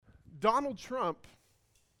Donald Trump,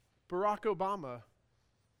 Barack Obama,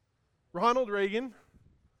 Ronald Reagan,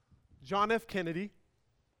 John F. Kennedy,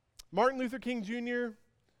 Martin Luther King Jr.,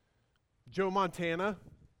 Joe Montana,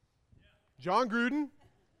 John Gruden,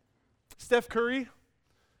 Steph Curry,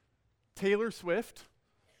 Taylor Swift,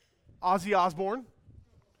 Ozzy Osbourne,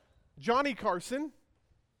 Johnny Carson,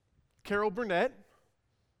 Carol Burnett,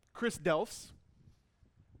 Chris Delfs,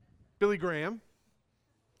 Billy Graham,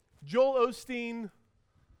 Joel Osteen,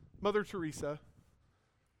 Mother Teresa.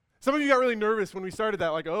 Some of you got really nervous when we started that,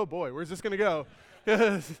 like, oh boy, where's this going to go?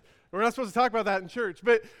 We're not supposed to talk about that in church.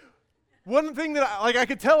 But one thing that I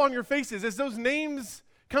could tell on your faces, as those names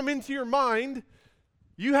come into your mind,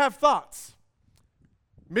 you have thoughts.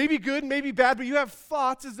 Maybe good, maybe bad, but you have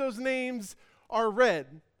thoughts as those names are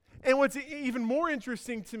read. And what's even more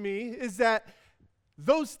interesting to me is that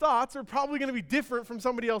those thoughts are probably going to be different from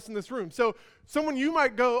somebody else in this room. So someone you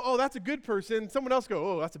might go, oh, that's a good person. Someone else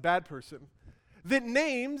go, oh, that's a bad person. That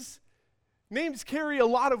names carry a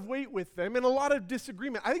lot of weight with them and a lot of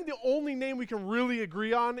disagreement. I think the only name we can really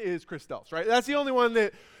agree on is Chris Delfs, right? That's the only one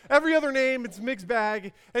that every other name, it's a mixed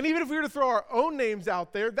bag. And even if we were to throw our own names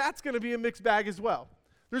out there, that's going to be a mixed bag as well.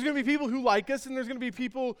 There's going to be people who like us and there's going to be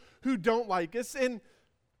people who don't like us. And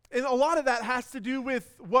a lot of that has to do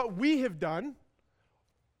with what we have done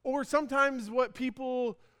or sometimes what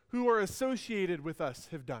people who are associated with us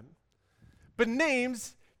have done. But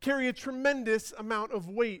names carry a tremendous amount of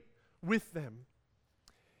weight with them.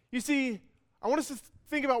 You see, I want us to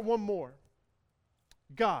think about one more.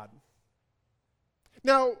 God.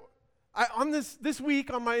 Now, on this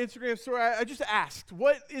week on my Instagram story, I just asked,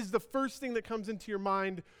 what is the first thing that comes into your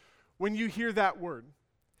mind when you hear that word?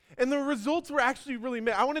 And the results were actually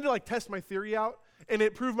really I wanted to test my theory out, and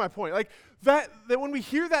it proved my point. That when we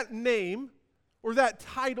hear that name or that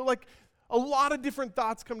title, a lot of different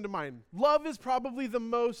thoughts come to mind. Love is probably the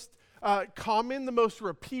most common, the most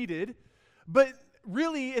repeated, but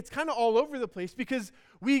really it's kind of all over the place because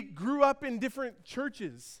we grew up in different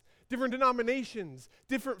churches, different denominations,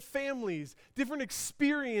 different families, different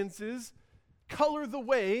experiences color the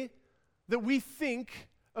way that we think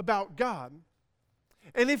about God.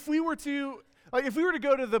 And if we were to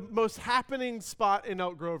go to the most happening spot in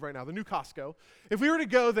Elk Grove right now, the new Costco, if we were to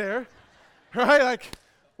go there, right,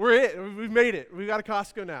 we've made it. We've got a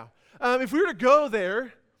Costco now. If we were to go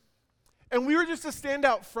there, and we were just to stand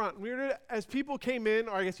out front, as people came in,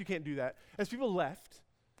 or I guess you can't do that, as people left,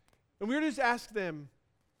 and we were to just ask them,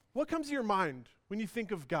 what comes to your mind when you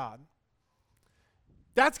think of God?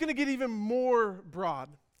 That's going to get even more broad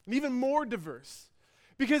and even more diverse.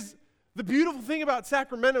 Because the beautiful thing about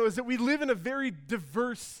Sacramento is that we live in a very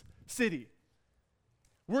diverse city.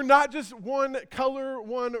 We're not just one color,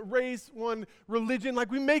 one race, one religion.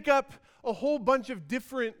 We make up a whole bunch of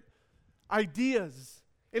different ideas.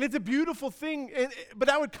 And it's a beautiful thing, but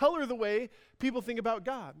that would color the way people think about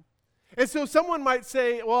God. And so someone might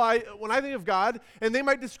say, well, when I think of God, and they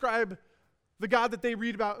might describe the God that they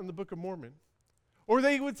read about in the Book of Mormon. Or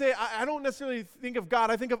they would say, I don't necessarily think of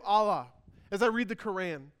God, I think of Allah as I read the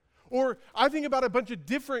Quran. Or I think about a bunch of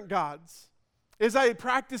different gods as I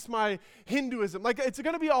practice my Hinduism. It's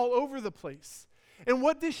going to be all over the place. And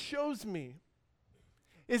what this shows me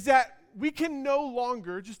is that we can no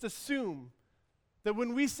longer just assume that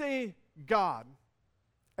when we say God,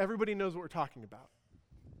 everybody knows what we're talking about.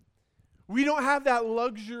 We don't have that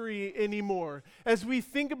luxury anymore as we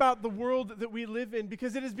think about the world that we live in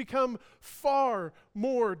because it has become far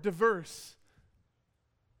more diverse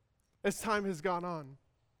as time has gone on.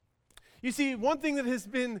 You see, one thing that has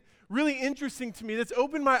been really interesting to me, that's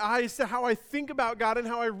opened my eyes to how I think about God and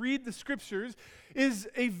how I read the scriptures, is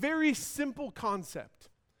a very simple concept.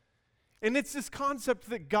 And it's this concept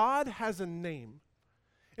that God has a name.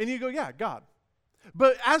 And you go, yeah, God.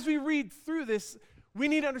 But as we read through this, we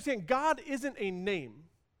need to understand God isn't a name.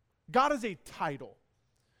 God is a title.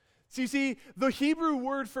 So you see, the Hebrew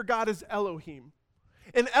word for God is Elohim.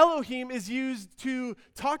 And Elohim is used to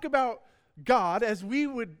talk about God as we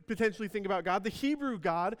would potentially think about God, the Hebrew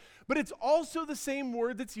God, but it's also the same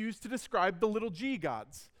word that's used to describe the little g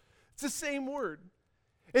gods. It's the same word.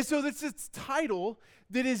 And so it's this title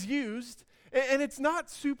that is used, and it's not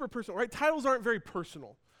super personal, right? Titles aren't very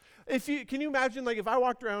personal. Can you imagine, if I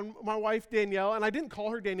walked around my wife, Danielle, and I didn't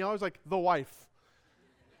call her Danielle, I was like, the wife.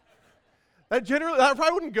 That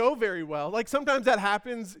probably wouldn't go very well. Sometimes that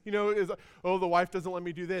happens, is, oh, the wife doesn't let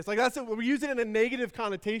me do this. We use it in a negative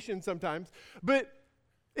connotation sometimes, but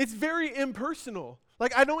it's very impersonal.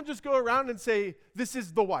 I don't just go around and say, this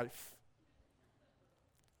is the wife.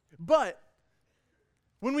 But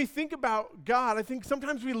when we think about God, I think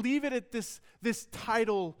sometimes we leave it at this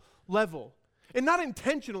title level. And not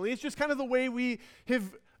intentionally, it's just kind of the way we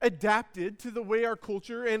have adapted to the way our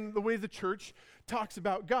culture and the way the church talks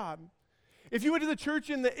about God. If you went to the church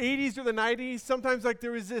in the 80s or the 90s, sometimes like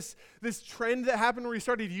there was this trend that happened where we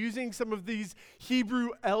started using some of these Hebrew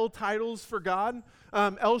El titles for God.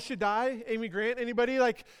 El Shaddai, Amy Grant, anybody?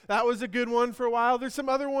 Like that was a good one for a while. There's some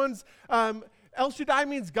other ones. El Shaddai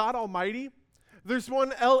means God Almighty. There's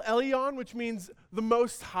one El Elyon, which means the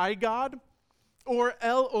Most High God. Or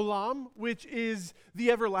El Olam, which is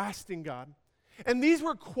the everlasting God. And these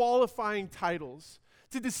were qualifying titles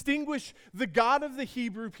to distinguish the God of the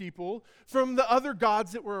Hebrew people from the other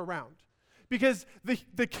gods that were around. Because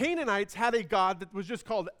the Canaanites had a God that was just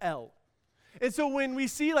called El. And so when we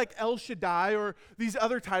see like El Shaddai or these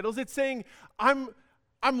other titles, it's saying, I'm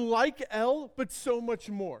like El, but so much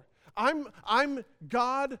more. I'm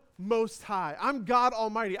God Most High. I'm God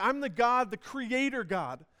Almighty. I'm the God, the Creator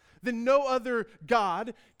God, that no other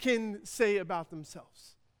God can say about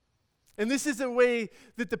themselves. And this is a way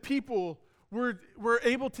that the people were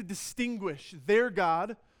able to distinguish their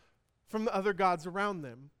God from the other gods around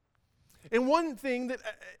them. And one thing that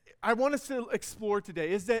I want us to explore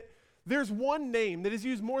today is that there's one name that is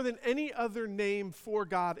used more than any other name for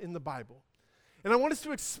God in the Bible. And I want us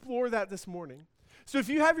to explore that this morning. So if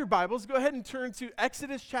you have your Bibles, go ahead and turn to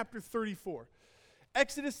Exodus chapter 34.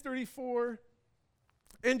 Exodus 34.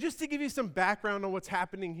 And just to give you some background on what's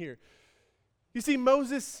happening here. You see,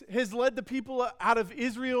 Moses has led the people out of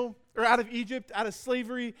Israel, or out of Egypt, out of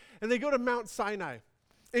slavery, and they go to Mount Sinai.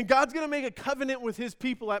 And God's going to make a covenant with his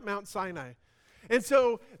people at Mount Sinai. And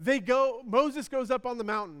so Moses goes up on the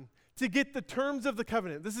mountain to get the terms of the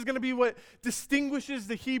covenant. This is going to be what distinguishes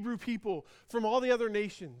the Hebrew people from all the other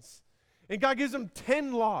nations. And God gives them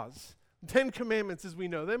 10 laws, 10 commandments as we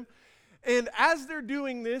know them. And as they're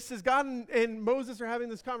doing this, as God and Moses are having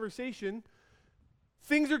this conversation,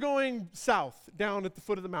 things are going south down at the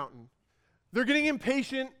foot of the mountain. They're getting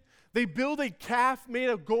impatient. They build a calf made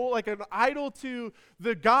of gold, like an idol to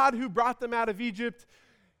the God who brought them out of Egypt.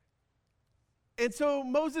 And so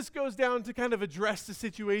Moses goes down to kind of address the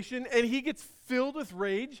situation, and he gets filled with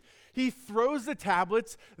rage. He throws the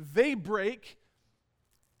tablets. They break.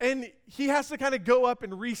 And he has to kind of go up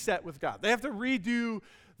and reset with God. They have to redo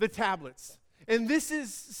the tablets. And this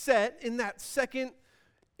is set in that second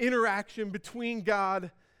interaction between God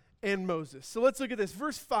and Moses. So let's look at this.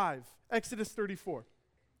 Verse 5, Exodus 34.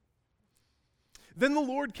 Then the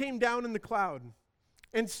Lord came down in the cloud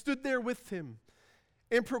and stood there with him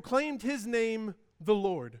and proclaimed his name, the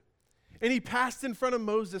Lord. And he passed in front of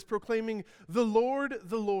Moses, proclaiming, the Lord,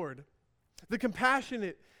 the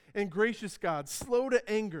compassionate and gracious God, slow to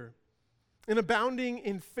anger and abounding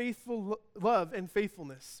in faithful love and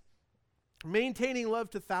faithfulness, maintaining love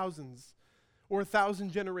to thousands, or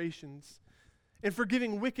 1,000 generations, and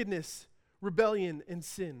forgiving wickedness, rebellion, and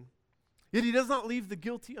sin. Yet he does not leave the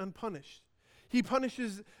guilty unpunished. He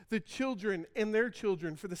punishes the children and their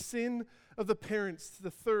children for the sin of the parents to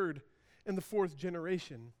the third and the fourth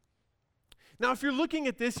generation. Now, if you're looking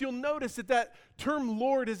at this, you'll notice that term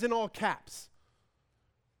Lord is in all caps.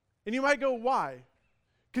 And you might go, why?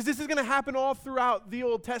 Because this is going to happen all throughout the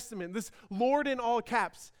Old Testament, this Lord in all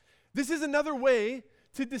caps. This is another way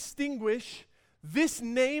to distinguish this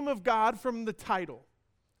name of God from the title.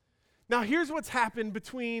 Now, here's what's happened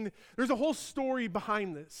there's a whole story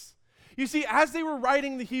behind this. You see, as they were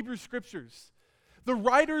writing the Hebrew Scriptures, the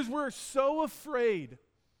writers were so afraid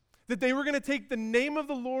that they were going to take the name of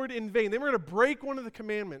the Lord in vain. They were going to break one of the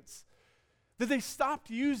commandments, that they stopped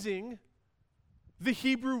using the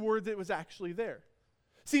Hebrew word that was actually there.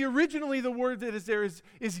 See, originally the word that is there is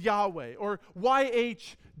Yahweh, or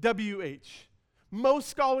YHWH. Most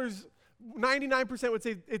scholars, 99% would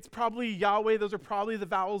say it's probably Yahweh. Those are probably the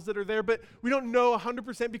vowels that are there, but we don't know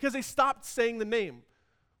 100% because they stopped saying the name.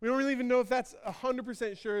 We don't really even know if that's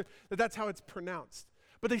 100% sure that that's how it's pronounced.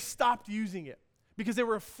 But they stopped using it because they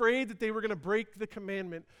were afraid that they were going to break the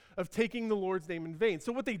commandment of taking the Lord's name in vain.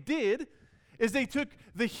 So what they did is they took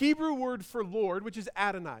the Hebrew word for Lord, which is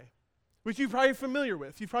Adonai, which you're probably familiar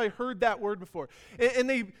with. You've probably heard that word before. And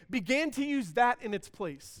they began to use that in its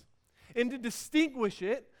place. And to distinguish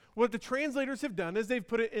it, what the translators have done is they've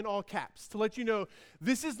put it in all caps to let you know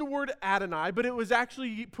this is the word Adonai, but it was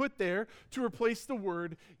actually put there to replace the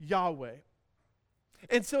word Yahweh.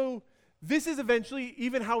 And so this is eventually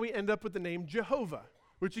even how we end up with the name Jehovah,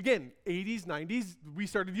 which again, 80s, 90s, we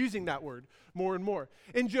started using that word more and more.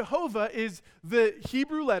 And Jehovah is the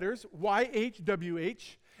Hebrew letters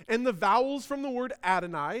YHWH and the vowels from the word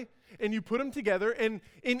Adonai, and you put them together, and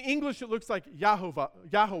in English it looks like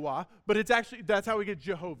Yahovah, but it's actually, that's how we get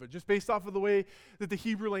Jehovah, just based off of the way that the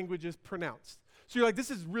Hebrew language is pronounced. So you're like,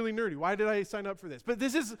 this is really nerdy. Why did I sign up for this? But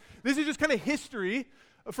this is just kind of history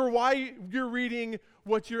for why you're reading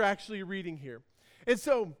what you're actually reading here. And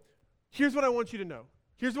so here's what I want you to know.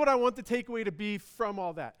 Here's what I want the takeaway to be from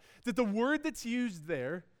all that. That the word that's used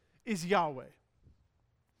there is Yahweh.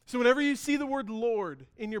 So whenever you see the word Lord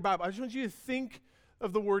in your Bible, I just want you to think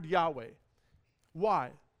of the word Yahweh. Why?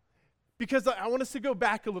 Because I want us to go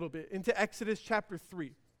back a little bit into Exodus chapter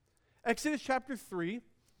 3. Exodus chapter 3,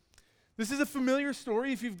 this is a familiar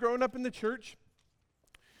story if you've grown up in the church.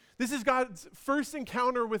 This is God's first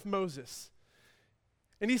encounter with Moses.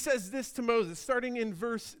 And he says this to Moses, starting in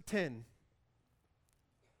verse 10.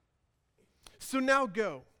 So now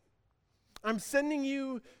go. I'm sending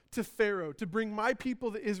you to Pharaoh to bring my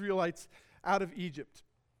people, the Israelites, out of Egypt.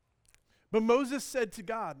 But Moses said to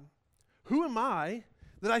God, who am I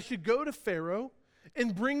that I should go to Pharaoh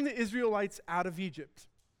and bring the Israelites out of Egypt?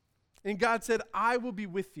 And God said, I will be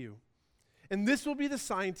with you. And this will be the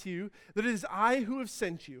sign to you that it is I who have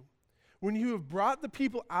sent you. When you have brought the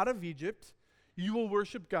people out of Egypt, you will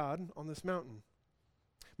worship God on this mountain.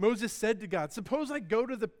 Moses said to God, suppose I go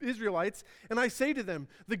to the Israelites and I say to them,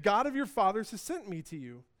 the God of your fathers has sent me to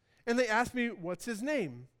you. And they ask me, what's his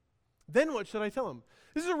name? Then what should I tell them?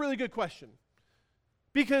 This is a really good question.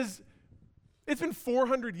 Because it's been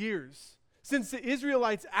 400 years since the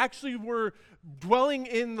Israelites actually were dwelling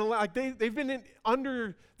in the land. They've been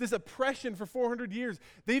under this oppression for 400 years.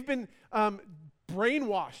 They've been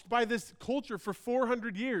brainwashed by this culture for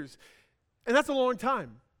 400 years. And that's a long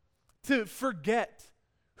time to forget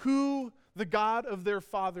who the God of their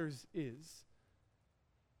fathers is.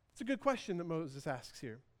 It's a good question that Moses asks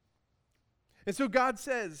here. And so God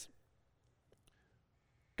says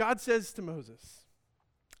to Moses,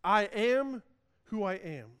 I am who I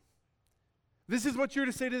am. This is what you're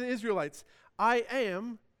to say to the Israelites. I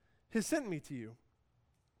am has sent me to you.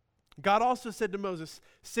 God also said to Moses,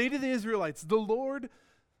 say to the Israelites, the Lord,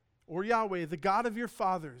 or Yahweh, the God of your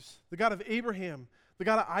fathers, the God of Abraham, the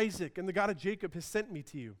God of Isaac, and the God of Jacob has sent me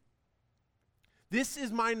to you. This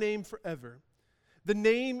is my name forever, the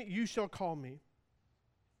name you shall call me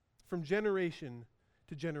from generation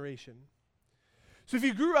to generation. So if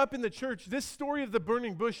you grew up in the church, this story of the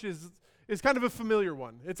burning bush is kind of a familiar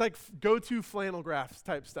one. It's like go-to flannel graphs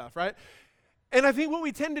type stuff, right? And I think what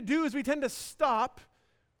we tend to do is we tend to stop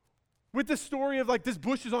with the story of like this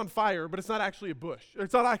bush is on fire, but it's not actually a bush. Or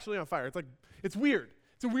it's not actually on fire. It's weird.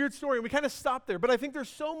 It's a weird story, and we kind of stop there. But I think there's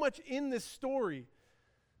so much in this story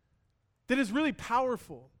that is really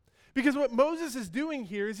powerful. Because what Moses is doing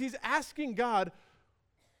here is he's asking God,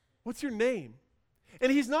 what's your name?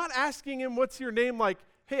 And he's not asking him, what's your name, like,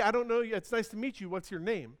 hey, I don't know you, it's nice to meet you, what's your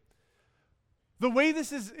name? The way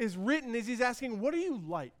this is written is he's asking, what are you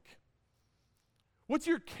like? What's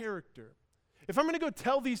your character? If I'm going to go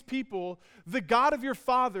tell these people, the God of your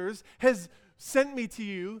fathers has sent me to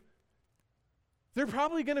you, they're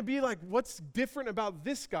probably going to be like, what's different about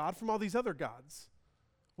this God from all these other gods?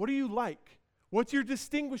 What are you like? What's your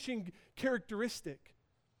distinguishing characteristic?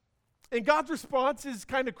 And God's response is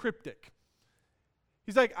kind of cryptic.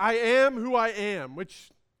 He's like, I am who I am,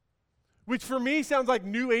 which for me sounds like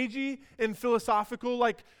new agey and philosophical,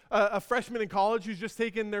 like a freshman in college who's just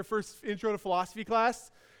taken their first intro to philosophy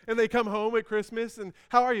class, and they come home at Christmas, and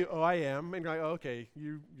how are you? Oh, I am. And you're like, oh, okay,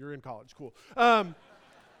 you're in college, cool.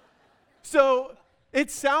 So it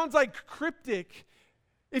sounds like cryptic.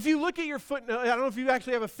 If you look at your footnote, I don't know if you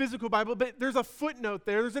actually have a physical Bible, but there's a footnote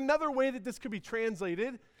there. There's another way that this could be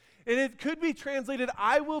translated, and it could be translated,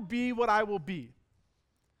 I will be what I will be.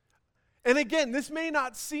 And again, this may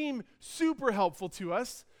not seem super helpful to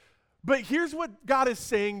us, but here's what God is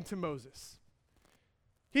saying to Moses.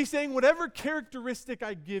 He's saying, whatever characteristic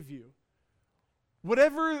I give you,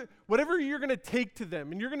 whatever you're going to take to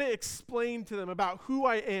them and you're going to explain to them about who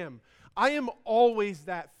I am always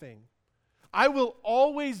that thing. I will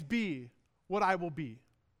always be what I will be.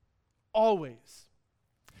 Always.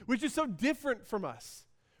 Which is so different from us,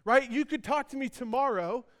 right? You could talk to me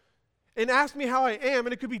tomorrow and ask me how I am,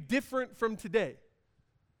 and it could be different from today.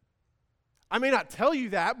 I may not tell you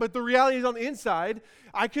that, but the reality is on the inside,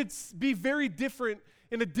 I could be very different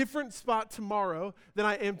in a different spot tomorrow than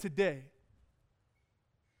I am today.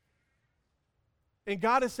 And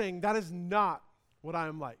God is saying, that is not what I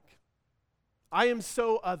am like. I am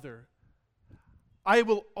so other. I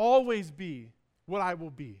will always be what I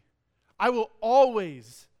will be. I will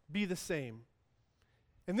always be the same.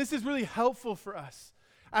 And this is really helpful for us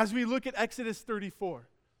as we look at Exodus 34.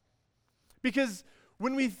 Because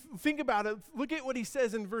when we think about it, look at what he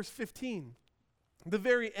says in verse 15, the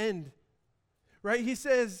very end, right? He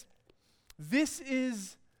says, this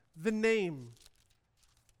is the name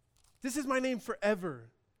This is my name forever.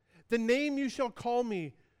 The name you shall call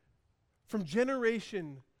me from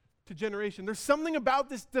generation to generation. There's something about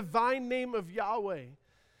this divine name of Yahweh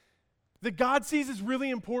that God sees as really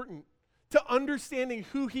important to understanding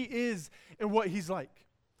who he is and what he's like.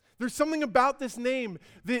 There's something about this name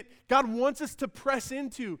that God wants us to press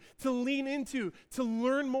into, to lean into, to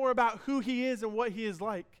learn more about who he is and what he is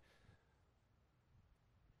like.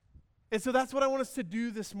 And so that's what I want us to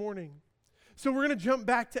do this morning. So we're going to jump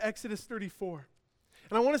back to Exodus 34.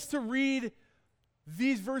 And I want us to read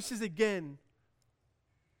these verses again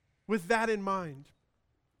with that in mind.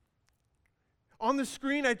 On the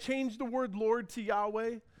screen, I changed the word Lord to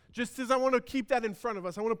Yahweh, just as I want to keep that in front of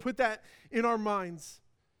us. I want to put that in our minds.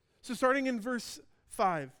 So starting in verse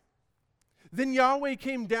 5. Then Yahweh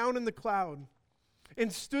came down in the cloud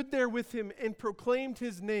and stood there with him and proclaimed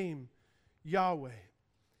his name, Yahweh.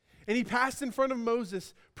 And he passed in front of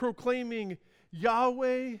Moses, proclaiming,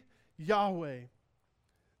 Yahweh, Yahweh,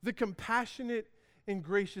 the compassionate and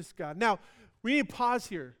gracious God. Now, we need to pause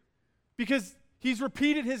here because he's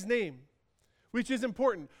repeated his name, which is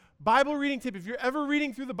important. Bible reading tip, if you're ever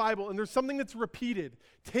reading through the Bible and there's something that's repeated,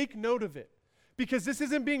 take note of it. Because this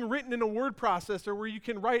isn't being written in a word processor where you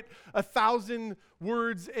can write 1,000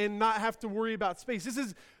 words and not have to worry about space.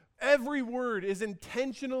 Every word is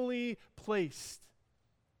intentionally placed.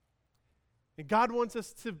 And God wants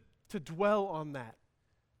us to dwell on that.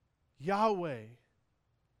 Yahweh.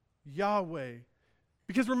 Yahweh.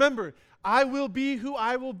 Because remember, I will be who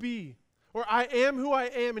I will be. Or I am who I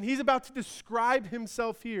am. And he's about to describe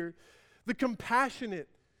himself here. The compassionate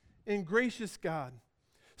and gracious God.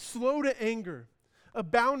 Slow to anger,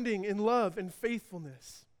 abounding in love and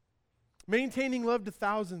faithfulness, maintaining love to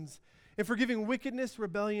thousands, and forgiving wickedness,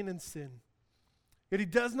 rebellion, and sin. Yet he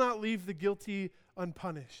does not leave the guilty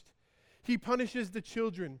unpunished. He punishes the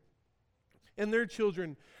children and their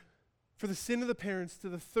children for the sin of the parents to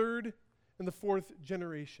the third and the fourth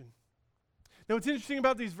generation. Now, what's interesting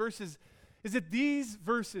about these verses is that these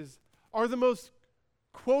verses are the most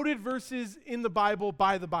quoted verses in the Bible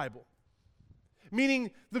by the Bible.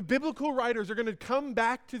 Meaning the biblical writers are going to come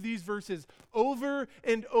back to these verses over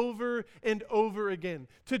and over and over again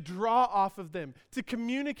to draw off of them, to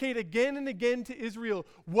communicate again and again to Israel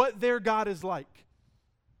what their God is like.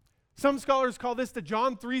 Some scholars call this the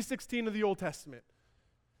John 3:16 of the Old Testament.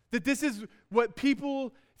 That this is what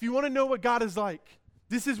people, if you want to know what God is like,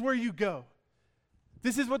 this is where you go.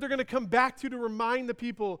 This is what they're going to come back to remind the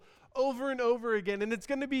people over and over again. And it's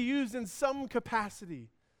going to be used in some capacity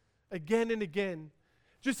again and again,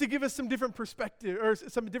 just to give us some different perspective or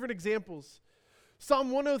some different examples.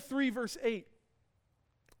 Psalm 103 verse 8.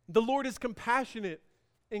 The Lord is compassionate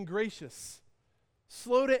and gracious,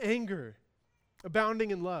 slow to anger,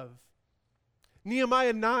 abounding in love.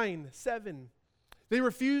 Nehemiah 9:7. They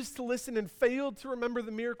refused to listen and failed to remember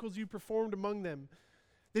the miracles you performed among them.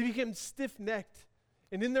 They became stiff-necked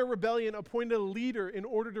and in their rebellion appointed a leader in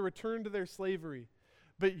order to return to their slavery.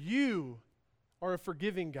 But you are a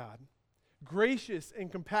forgiving God, gracious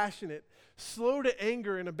and compassionate, slow to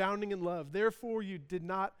anger and abounding in love. Therefore, you did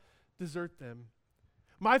not desert them.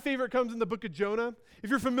 My favorite comes in the book of Jonah. If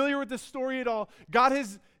you're familiar with this story at all, God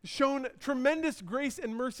has shown tremendous grace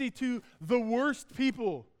and mercy to the worst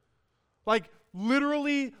people. Like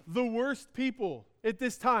literally the worst people at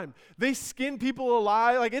this time. They skin people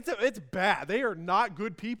alive. Like it's bad. They are not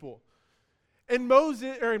good people. And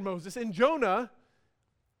Jonah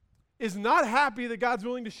is not happy that God's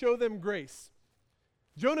willing to show them grace.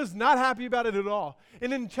 Jonah's not happy about it at all.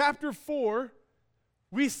 And in chapter 4,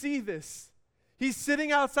 we see this. He's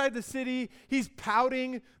sitting outside the city. He's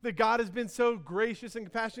pouting that God has been so gracious and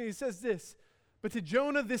compassionate. He says this, but to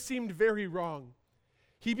Jonah this seemed very wrong.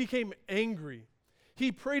 He became angry.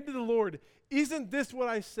 He prayed to the Lord, isn't this what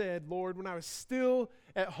I said, Lord, when I was still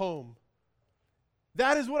at home?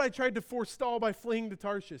 That is what I tried to forestall by fleeing to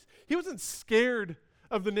Tarshish. He wasn't scared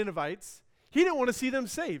of the Ninevites. He didn't want to see them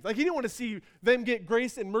saved. Like he didn't want to see them get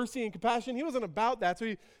grace and mercy and compassion. He wasn't about that.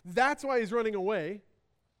 So that's why he's running away.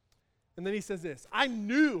 And then he says this, I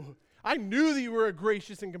knew that you were a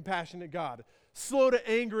gracious and compassionate God, slow to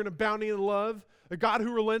anger and abounding in love, a God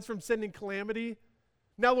who relents from sending calamity.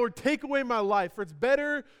 Now, Lord, take away my life, for it's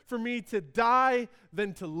better for me to die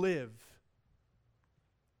than to live.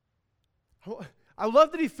 I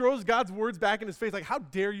love that he throws God's words back in his face, like, how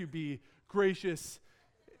dare you be gracious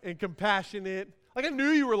and compassionate? Like, I knew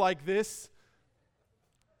you were like this.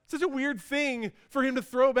 Such a weird thing for him to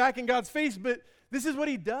throw back in God's face, but this is what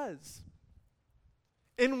he does.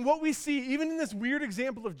 And what we see, even in this weird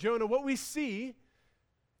example of Jonah, what we see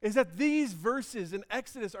is that these verses in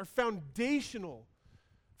Exodus are foundational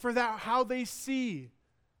for that, how they see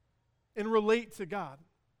and relate to God.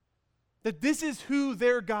 That this is who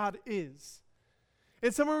their God is.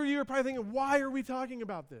 And some of you are probably thinking, why are we talking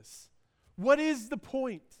about this? What is the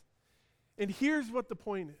point? And here's what the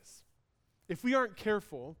point is. If we aren't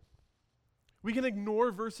careful, we can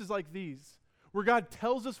ignore verses like these, where God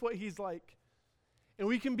tells us what he's like, and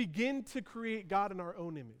we can begin to create God in our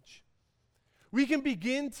own image. We can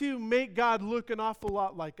begin to make God look an awful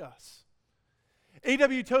lot like us.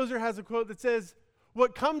 A.W. Tozer has a quote that says,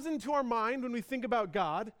 "What comes into our mind when we think about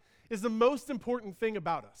God is the most important thing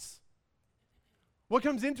about us." What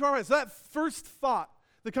comes into our mind? So that first thought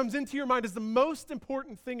that comes into your mind is the most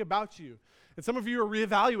important thing about you. And some of you are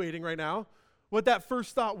reevaluating right now what that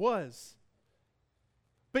first thought was.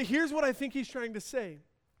 But here's what I think he's trying to say.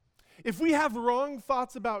 If we have wrong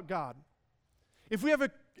thoughts about God, if we have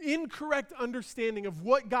an incorrect understanding of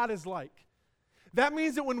what God is like, that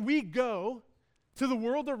means that when we go to the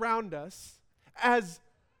world around us as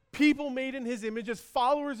people made in his image, as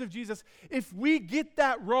followers of Jesus, if we get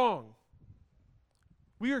that wrong,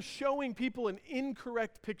 we are showing people an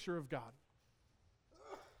incorrect picture of God.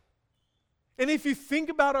 And if you think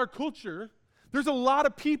about our culture, there's a lot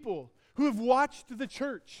of people who have watched the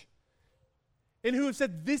church and who have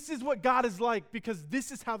said, this is what God is like because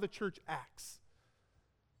this is how the church acts.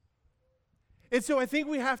 And so I think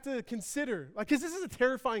we have to consider, because this is a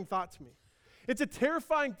terrifying thought to me. It's a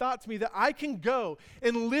terrifying thought to me that I can go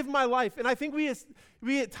and live my life. And I think we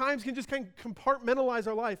at times can just kind of compartmentalize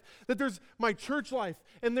our life. That there's my church life,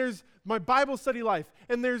 and there's my Bible study life,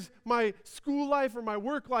 and there's my school life, or my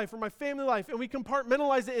work life, or my family life. And we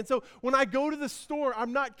compartmentalize it. And so when I go to the store,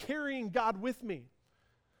 I'm not carrying God with me.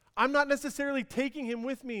 I'm not necessarily taking him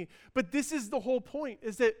with me. But this is the whole point,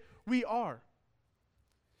 is that we are.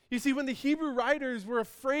 You see, when the Hebrew writers were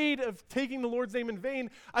afraid of taking the Lord's name in vain,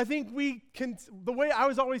 I think the way I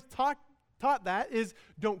was always taught that is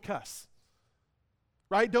don't cuss.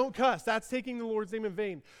 Right? Don't cuss. That's taking the Lord's name in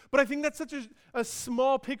vain. But I think that's such a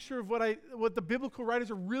small picture of what the biblical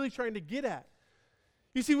writers are really trying to get at.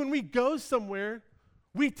 You see, when we go somewhere,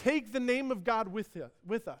 we take the name of God with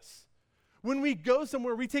us. When we go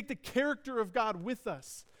somewhere, we take the character of God with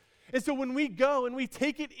us. And so when we go and we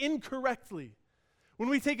take it incorrectly, when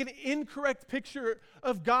we take an incorrect picture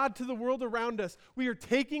of God to the world around us, we are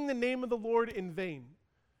taking the name of the Lord in vain.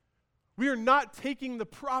 We are not taking the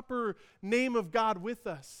proper name of God with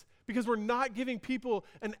us because we're not giving people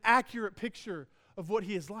an accurate picture of what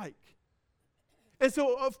he is like. And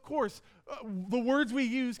so, of course, the words we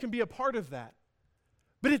use can be a part of that.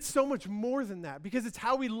 But it's so much more than that because it's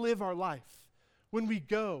how we live our life when we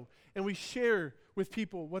go and we share with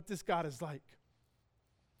people what this God is like.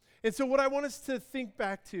 And so what I want us to think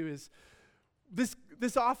back to is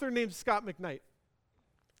this author named Scott McKnight.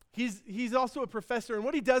 He's also a professor, and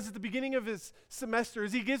what he does at the beginning of his semester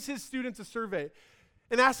is he gives his students a survey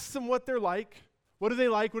and asks them what they're like. What do they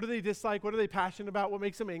like? What do they dislike? What are they passionate about? What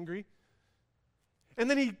makes them angry? And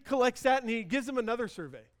then he collects that and he gives them another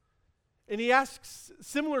survey. And he asks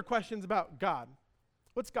similar questions about God.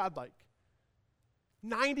 What's God like?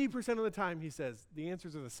 90% of the time, he says, the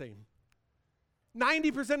answers are the same.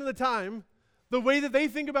 90% of the time, the way that they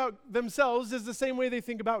think about themselves is the same way they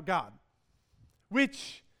think about God,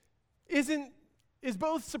 which is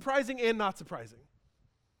both surprising and not surprising.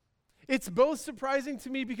 It's both surprising to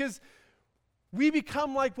me because we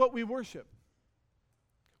become like what we worship.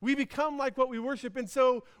 We become like what we worship, and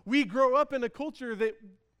so we grow up in a culture that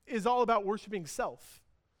is all about worshiping self.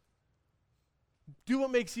 Do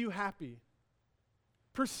what makes you happy.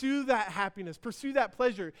 Pursue that happiness. Pursue that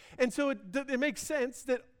pleasure. And so it makes sense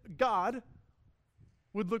that God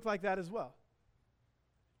would look like that as well.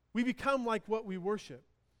 We become like what we worship.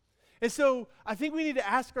 And so I think we need to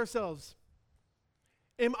ask ourselves,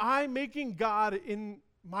 am I making God in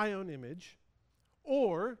my own image,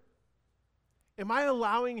 or am I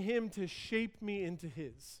allowing him to shape me into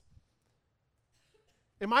his?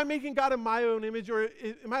 Am I making God in my own image, or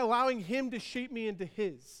am I allowing him to shape me into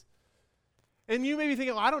his? And you may be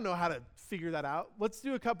thinking, I don't know how to figure that out. Let's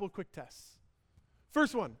do a couple of quick tests.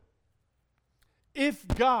 First one, if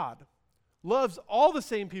God loves all the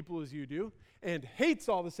same people as you do and hates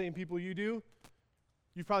all the same people you do,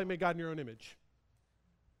 you've probably made God in your own image.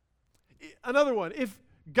 Another one, if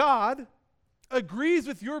God agrees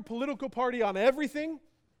with your political party on everything,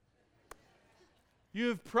 you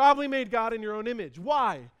have probably made God in your own image.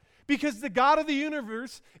 Why? Because the God of the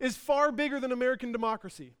universe is far bigger than American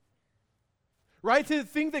democracy. Right? To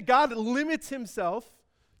think that God limits himself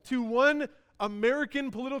to one American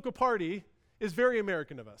political party is very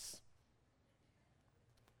American of us.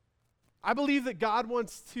 I believe that God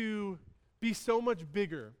wants to be so much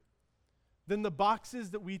bigger than the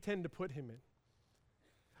boxes that we tend to put him in.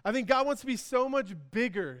 I think God wants to be so much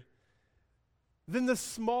bigger than the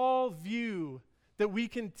small view that we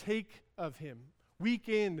can take of him week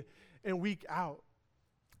in and week out.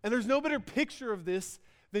 And there's no better picture of this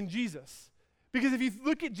than Jesus. Because if you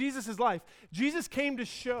look at Jesus' life, Jesus came to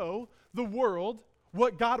show the world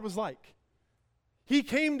what God was like. He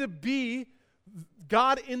came to be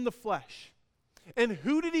God in the flesh. And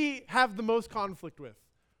who did he have the most conflict with?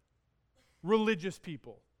 Religious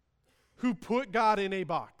people who put God in a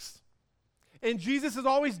box. And Jesus is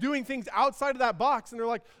always doing things outside of that box, and they're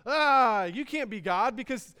like, you can't be God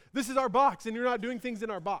because this is our box, and you're not doing things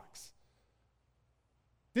in our box.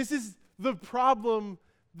 This is the problem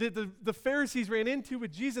that the Pharisees ran into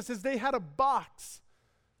with Jesus, is they had a box,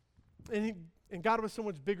 and God was so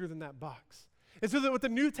much bigger than that box. And so that what the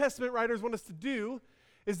New Testament writers want us to do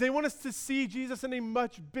is they want us to see Jesus in a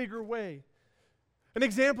much bigger way. An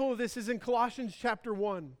example of this is in Colossians chapter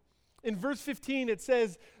 1. In verse 15, it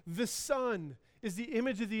says, the Son is the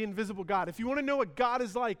image of the invisible God. If you want to know what God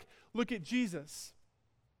is like, look at Jesus.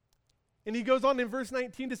 And he goes on in verse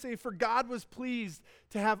 19 to say, for God was pleased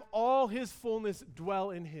to have all his fullness dwell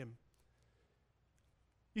in him.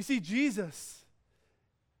 You see, Jesus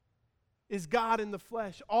is God in the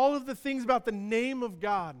flesh. All of the things about the name of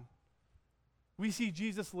God, we see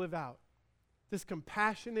Jesus live out. This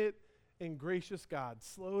compassionate and gracious God,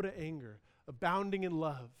 slow to anger, abounding in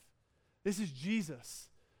love. This is Jesus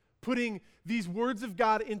putting these words of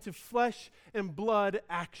God into flesh and blood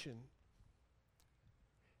action.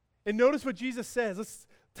 And notice what Jesus says. Let's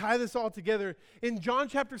tie this all together. In John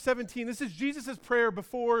chapter 17, this is Jesus' prayer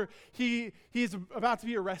before he is about to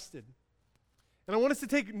be arrested. And I want us to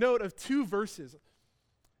take note of two verses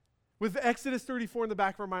with Exodus 34 in the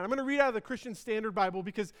back of our mind. I'm going to read out of the Christian Standard Bible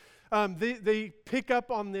because they pick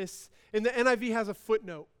up on this, and the NIV has a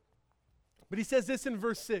footnote. But he says this in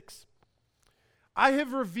verse 6. I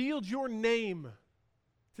have revealed your name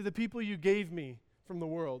to the people you gave me from the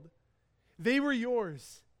world. They were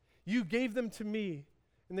yours. You gave them to me,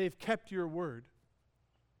 and they have kept your word.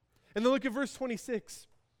 And then look at verse 26.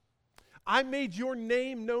 I made your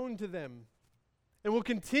name known to them, and will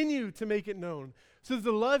continue to make it known, so that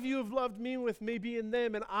the love you have loved me with may be in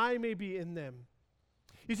them, and I may be in them.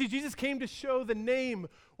 You see, Jesus came to show the name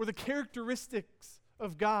or the characteristics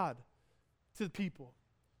of God to the people.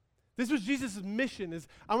 This was Jesus' mission, is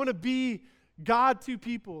I want to be God to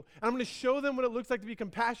people, and I'm going to show them what it looks like to be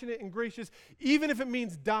compassionate and gracious, even if it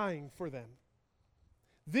means dying for them.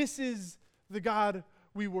 This is the God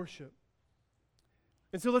we worship.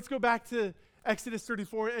 And so let's go back to Exodus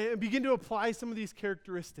 34 and begin to apply some of these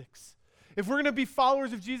characteristics. If we're going to be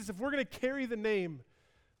followers of Jesus, if we're going to carry the name,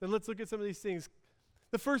 then let's look at some of these things.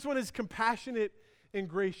 The first one is compassionate and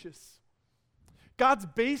gracious. God's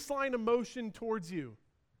baseline emotion towards you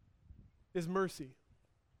is mercy.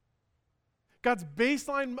 God's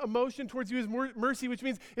baseline emotion towards you is mercy, which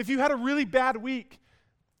means if you had a really bad week,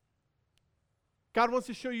 God wants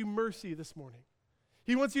to show you mercy this morning.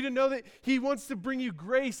 He wants you to know that he wants to bring you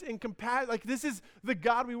grace and compassion. Like, this is the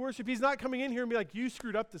God we worship. He's not coming in here and be like, you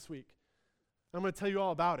screwed up this week. I'm going to tell you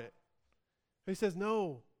all about it. He says,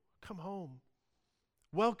 no, come home.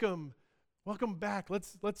 Welcome back.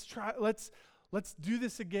 Let's do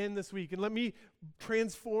this again this week, and let me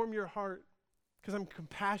transform your heart, because I'm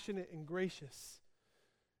compassionate and gracious.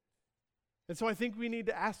 And so I think we need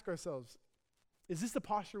to ask ourselves, is this the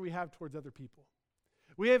posture we have towards other people?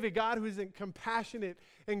 We have a God who is compassionate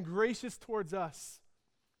and gracious towards us.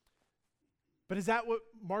 But is that what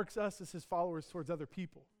marks us as his followers towards other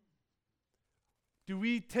people? Do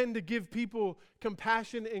we tend to give people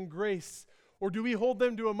compassion and grace, or do we hold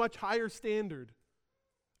them to a much higher standard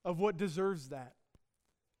of what deserves that?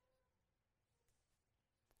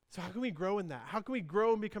 So how can we grow in that? How can we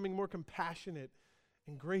grow in becoming more compassionate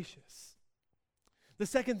and gracious? The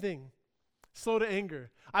second thing, slow to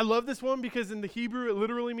anger. I love this one because in the Hebrew it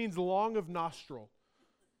literally means long of nostril.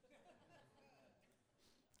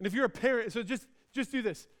 And if you're a parent, so just do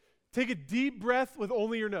this. Take a deep breath with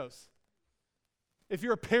only your nose. If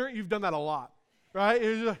you're a parent, you've done that a lot, right?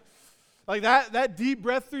 It's like that deep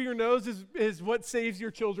breath through your nose is what saves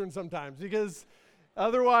your children sometimes, because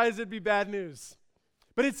otherwise it'd be bad news.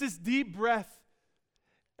 But it's this deep breath.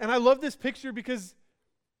 And I love this picture because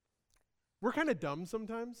we're kind of dumb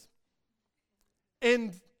sometimes.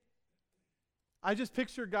 And I just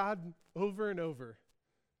picture God over and over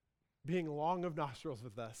being long of nostrils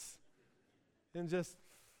with us. And just,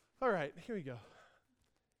 all right, here we go.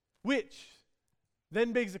 Which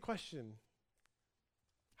then begs the question,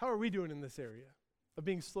 how are we doing in this area of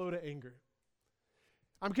being slow to anger?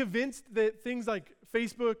 I'm convinced that things like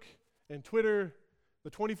Facebook and Twitter,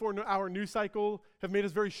 the 24-hour news cycle have made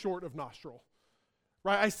us very short of nostril.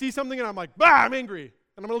 Right? I see something and I'm like, bah, I'm angry.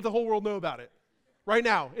 And I'm going to let the whole world know about it right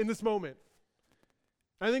now, in this moment.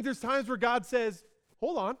 And I think there's times where God says,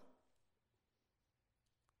 hold on.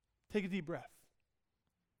 Take a deep breath.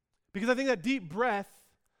 Because I think that deep breath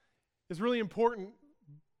is really important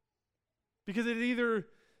because it either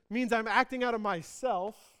means I'm acting out of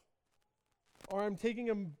myself or I'm taking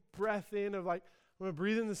a breath in of like, I'm going to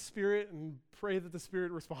breathe in the Spirit and pray that the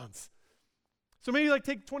Spirit responds. So maybe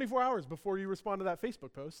take 24 hours before you respond to that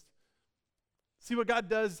Facebook post. See what God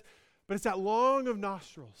does. But it's that long of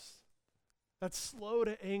nostrils, that slow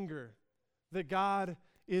to anger that God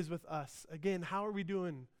is with us. Again, how are we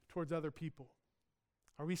doing towards other people?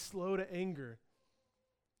 Are we slow to anger?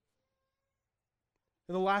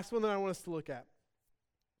 And the last one that I want us to look at,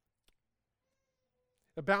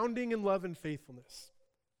 abounding in love and faithfulness.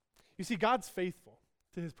 You see, God's faithful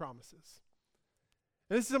to his promises.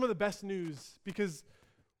 And this is some of the best news because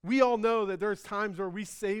we all know that there's times where we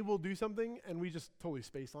say we'll do something and we just totally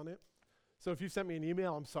space on it. So if you sent me an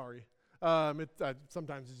email, I'm sorry.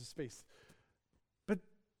 Sometimes it's just space. But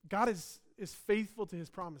God is faithful to his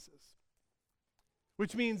promises,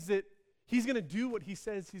 which means that he's going to do what he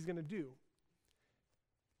says he's going to do.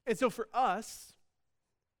 And so for us,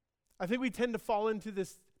 I think we tend to fall into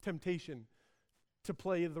this temptation to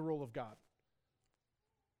play the role of God.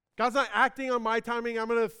 God's not acting on my timing. I'm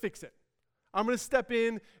going to fix it. I'm going to step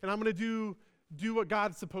in and I'm going to do what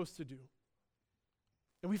God's supposed to do.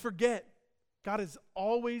 And we forget God is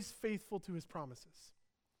always faithful to his promises.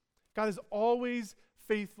 God is always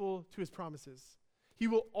faithful to his promises. He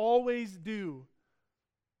will always do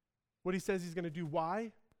what he says he's going to do.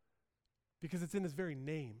 Why? Because it's in his very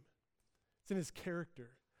name. It's in his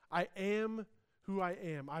character. I am who I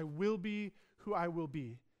am. I will be who I will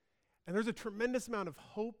be. And there's a tremendous amount of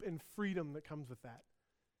hope and freedom that comes with that.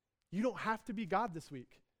 You don't have to be God this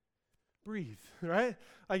week. Breathe, right?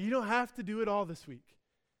 You don't have to do it all this week.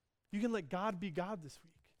 You can let God be God this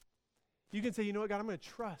week. You can say, you know what, God, I'm going to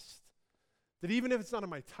trust that even if it's not on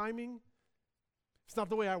my timing, it's not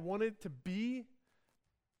the way I want it to be,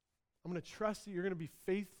 I'm going to trust that you're going to be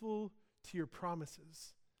faithful to your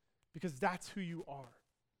promises because that's who you are.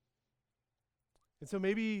 And so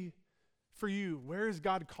maybe for you, where is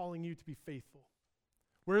God calling you to be faithful?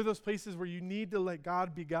 Where are those places where you need to let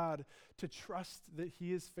God be God, to trust that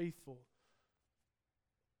he is faithful?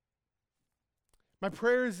 My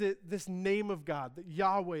prayer is that this name of God, that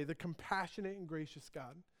Yahweh, the compassionate and gracious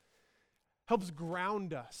God, helps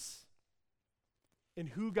ground us in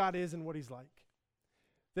who God is and what he's like.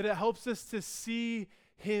 That it helps us to see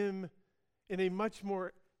him in a much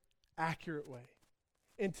more accurate way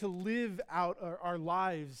and to live out our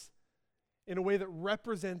lives in a way that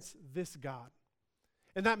represents this God.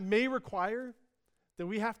 And that may require that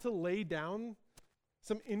we have to lay down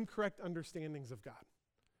some incorrect understandings of God,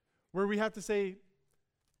 where we have to say,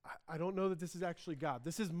 I don't know that this is actually God.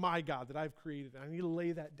 This is my God that I've created. I need to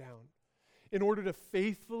lay that down in order to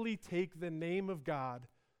faithfully take the name of God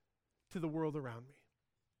to the world around me.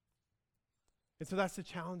 And so that's the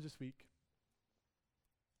challenge this week.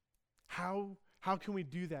 How can we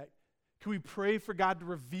do that? Can we pray for God to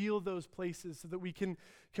reveal those places so that we can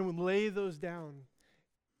lay those down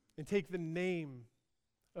and take the name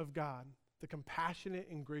of God, the compassionate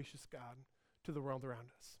and gracious God, to the world around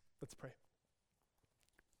us? Let's pray.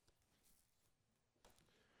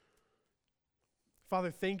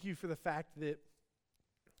 Father, thank you for the fact that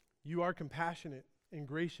you are compassionate and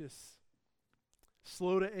gracious,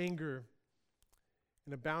 slow to anger,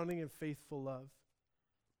 and abounding in faithful love.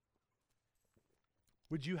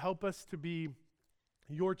 Would you help us to be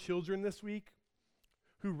your children this week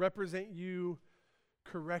who represent you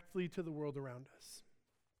correctly to the world around us?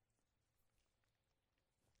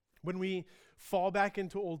 When we fall back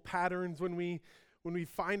into old patterns, when we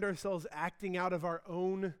find ourselves acting out of our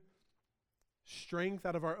own strength,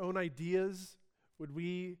 out of our own ideas, would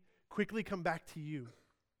we quickly come back to you?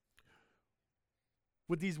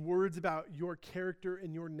 Would these words about your character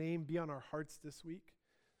and your name be on our hearts this week?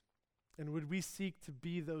 And would we seek to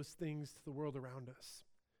be those things to the world around us?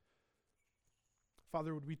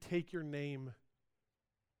 Father, would we take your name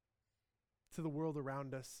to the world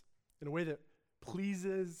around us in a way that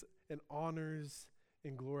pleases and honors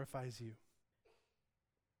and glorifies you?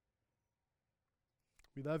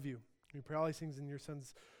 We love you. We pray all these things in your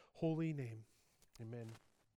Son's holy name. Amen.